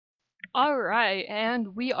Alright,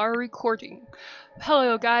 and we are recording.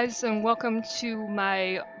 Hello guys, and welcome to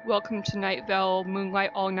Night Vale Moonlight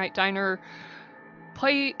All-Nite Diner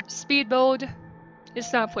speed build.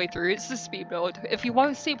 It's not a playthrough, it's a speed build. If you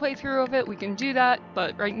want to see a playthrough of it, we can do that,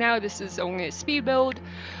 but right now this is only a speed build.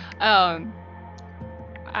 As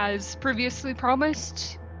previously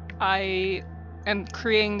promised, I am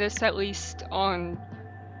creating this at least on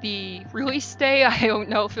the release day. I don't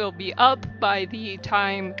know if it'll be up by the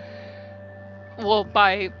time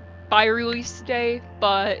by release day,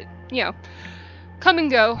 but you know, come and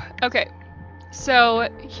go. Okay, so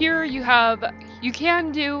here you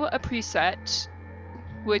can do a preset,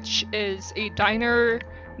 which is a diner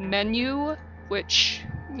menu, which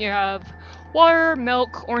you have water,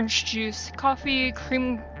 milk, orange juice, coffee,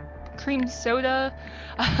 cream soda,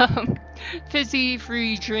 fizzy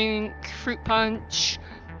fruity drink, fruit punch,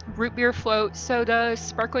 root beer float, soda,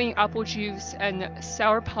 sparkling apple juice, and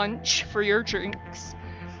sour punch for your drinks.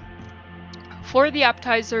 For the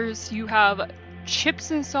appetizers, you have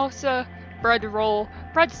chips and salsa, bread roll,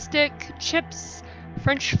 breadstick, chips,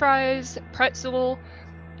 french fries, pretzel,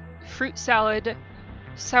 fruit salad,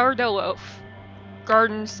 sourdough loaf,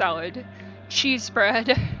 garden salad, cheese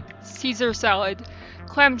bread, Caesar salad,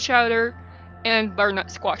 clam chowder, and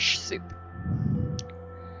butternut squash soup.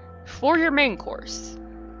 For your main course,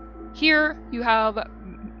 here you have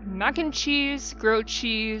mac and cheese, grilled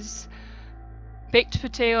cheese, baked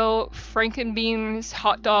potato, frankenbeans,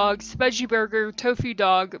 hot dogs, veggie burger, tofu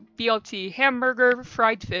dog, BLT, hamburger,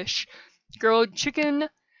 fried fish, grilled chicken,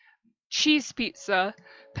 cheese pizza,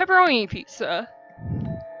 pepperoni pizza,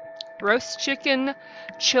 roast chicken,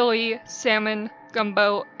 chili, salmon,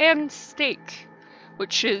 gumbo, and steak,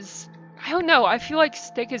 which is, I don't know, I feel like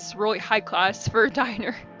steak is really high class for a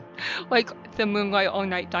diner. Like the Moonlight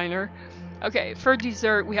All-Nite Diner. Okay, for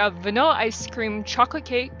dessert we have vanilla ice cream, chocolate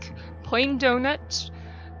cake, plain donut,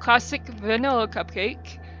 classic vanilla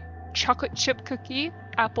cupcake, chocolate chip cookie,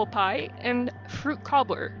 apple pie, and fruit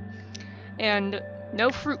cobbler. And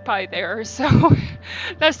no fruit pie there, so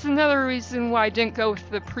that's another reason why I didn't go with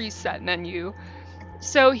the preset menu.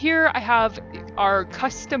 So here I have our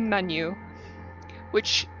custom menu,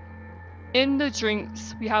 which in the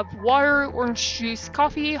drinks, we have water, orange juice,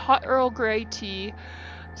 coffee, hot Earl Grey tea,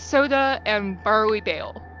 soda, and barley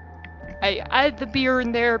bale. I added the beer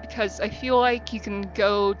in there because I feel like you can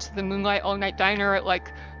go to the Moonlight All-Nite Diner at like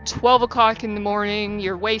 12 o'clock in the morning,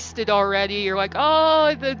 you're wasted already, you're like,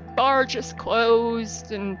 oh, the bar just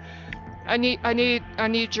closed, and I need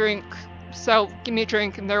a drink, so give me a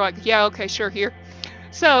drink, and they're like, yeah, okay, sure, here.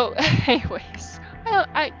 So, anyways,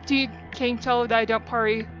 can you tell that I don't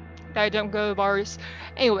party? That I don't go to bars.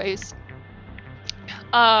 Anyways,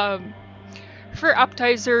 for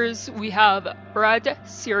appetizers, we have bread,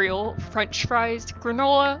 cereal, french fries,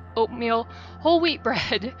 granola, oatmeal, whole wheat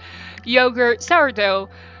bread, yogurt, sourdough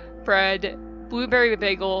bread, blueberry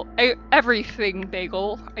bagel, everything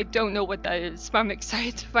bagel. I don't know what that is, but I'm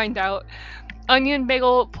excited to find out. Onion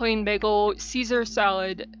bagel, plain bagel, Caesar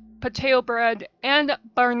salad, potato bread, and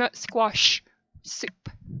butternut squash soup.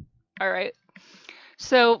 Alright.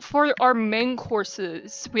 So for our main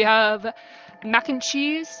courses, we have mac and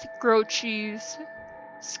cheese, grilled cheese,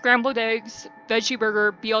 scrambled eggs, veggie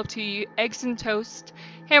burger, BLT, eggs and toast,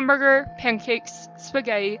 hamburger, pancakes,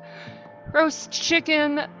 spaghetti, roast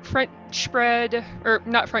chicken, French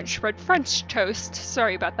toast,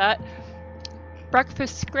 sorry about that,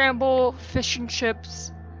 breakfast scramble, fish and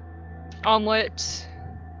chips, omelet,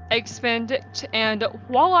 eggs benedict, and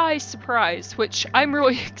walleye surprise, which I'm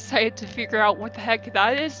really excited to figure out what the heck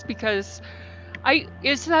that is, because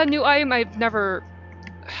is that a new item? I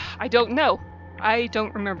don't know. I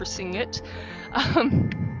don't remember seeing it.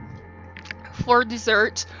 For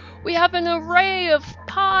dessert, we have an array of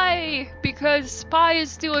pie, because pie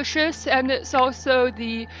is delicious, and it's also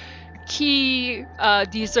the key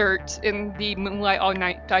dessert in the Moonlight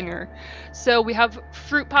All-Nite Diner. So we have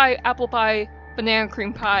fruit pie, apple pie, banana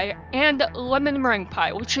cream pie, and lemon meringue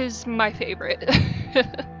pie, which is my favorite.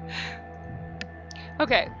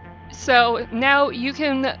 Okay, so now you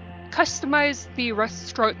can customize the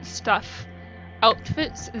restaurant stuff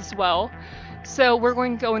outfits as well. So we're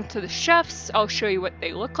going to go into the chefs. I'll show you what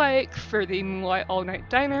they look like for the Moonlight All-Nite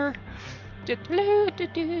Diner.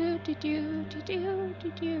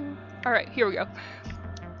 Alright, here we go.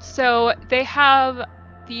 So they have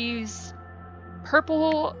these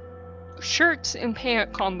purple shirt and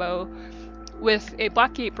pant combo with a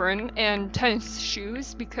black apron and tennis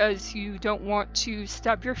shoes, because you don't want to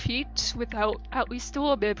stab your feet without at least a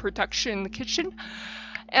little bit of protection in the kitchen.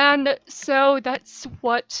 And so that's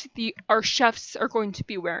what our chefs are going to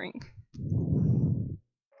be wearing.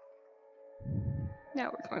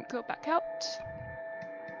 Now we're going to go back out.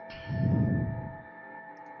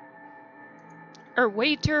 Our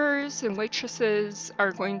waiters and waitresses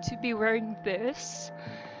are going to be wearing this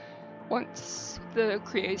once the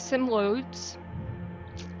create sim loads.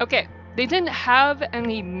 Okay, they didn't have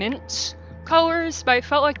any mint colors, but I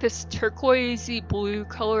felt like this turquoisey blue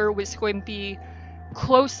color was going to be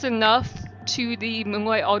close enough to the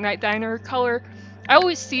Moonlite All-Nite Diner color. I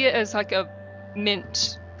always see it as like a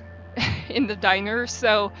mint in the diner,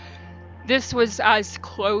 so this was as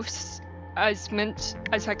close as mint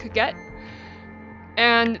as I could get.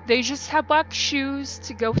 And they just have black shoes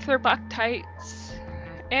to go with their black tights.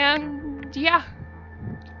 And yeah,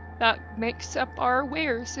 that makes up our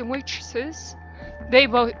waiters and waitresses. They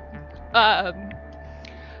both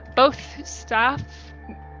staff,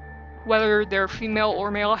 whether they're female or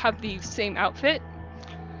male, have the same outfit.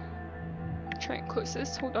 Try and close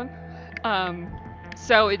this, hold on.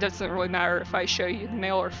 So it doesn't really matter if I show you the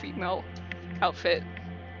male or female outfit.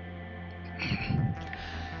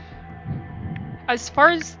 As far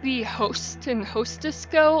as the host and hostess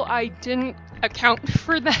go, I didn't account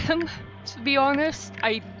for them, to be honest.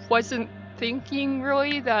 I wasn't thinking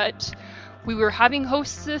really that we were having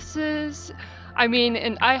hostesses. I mean,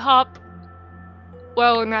 in IHOP,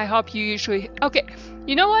 well, in IHOP you usually... Okay,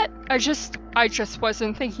 you know what? I just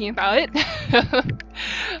wasn't thinking about it.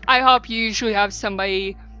 IHOP, you usually have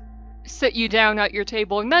somebody sit you down at your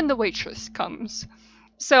table and then the waitress comes.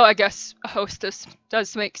 So I guess a hostess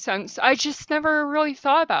does make sense. I just never really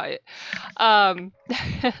thought about it.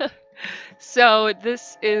 So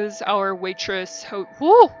this is our waitress.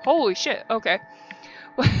 Whoa, holy shit. Okay.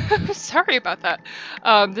 Sorry about that.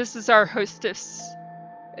 This is our hostess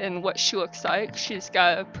and what she looks like. She's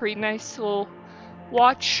got a pretty nice little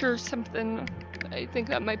watch or something. I think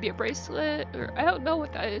that might be a bracelet, or I don't know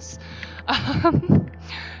what that is.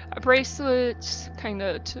 A bracelet, kind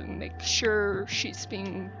of to make sure she's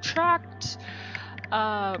being tracked.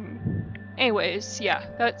 Anyways, yeah,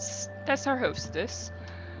 that's our hostess.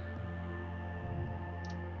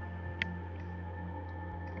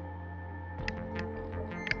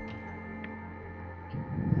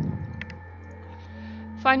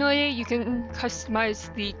 Finally, you can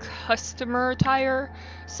customize the customer attire.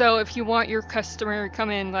 So if you want your customer to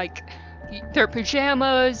come in like their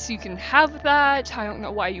pajamas, you can have that. I don't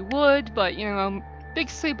know why you would, but you know, big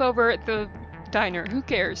sleepover at the diner, who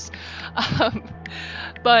cares?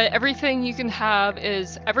 But everything you can have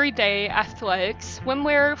is everyday athletics,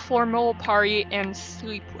 swimwear, formal, party, and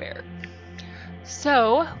sleepwear.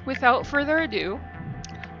 So without further ado,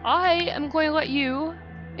 I am going to let you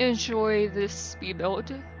enjoy this speed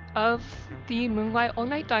build of the Moonlite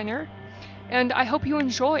All-Nite Diner, and I hope you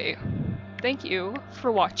enjoy. Thank you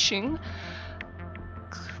for watching.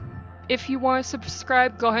 If you want to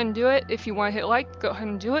subscribe, go ahead and do it. If you want to hit like, go ahead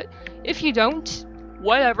and do it. If you don't,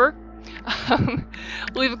 whatever.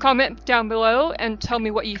 Leave a comment down below and tell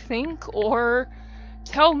me what you think, or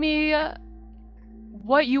tell me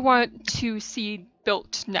what you want to see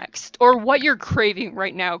built next, or what you're craving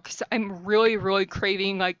right now, because I'm really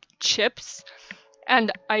craving like chips,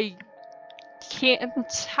 and I can't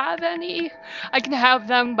have any. I can have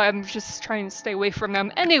them, but I'm just trying to stay away from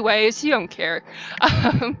them. Anyways, you don't care.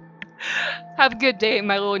 Have a good day,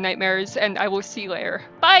 my little nightmares, and I will see you later.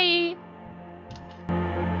 Bye!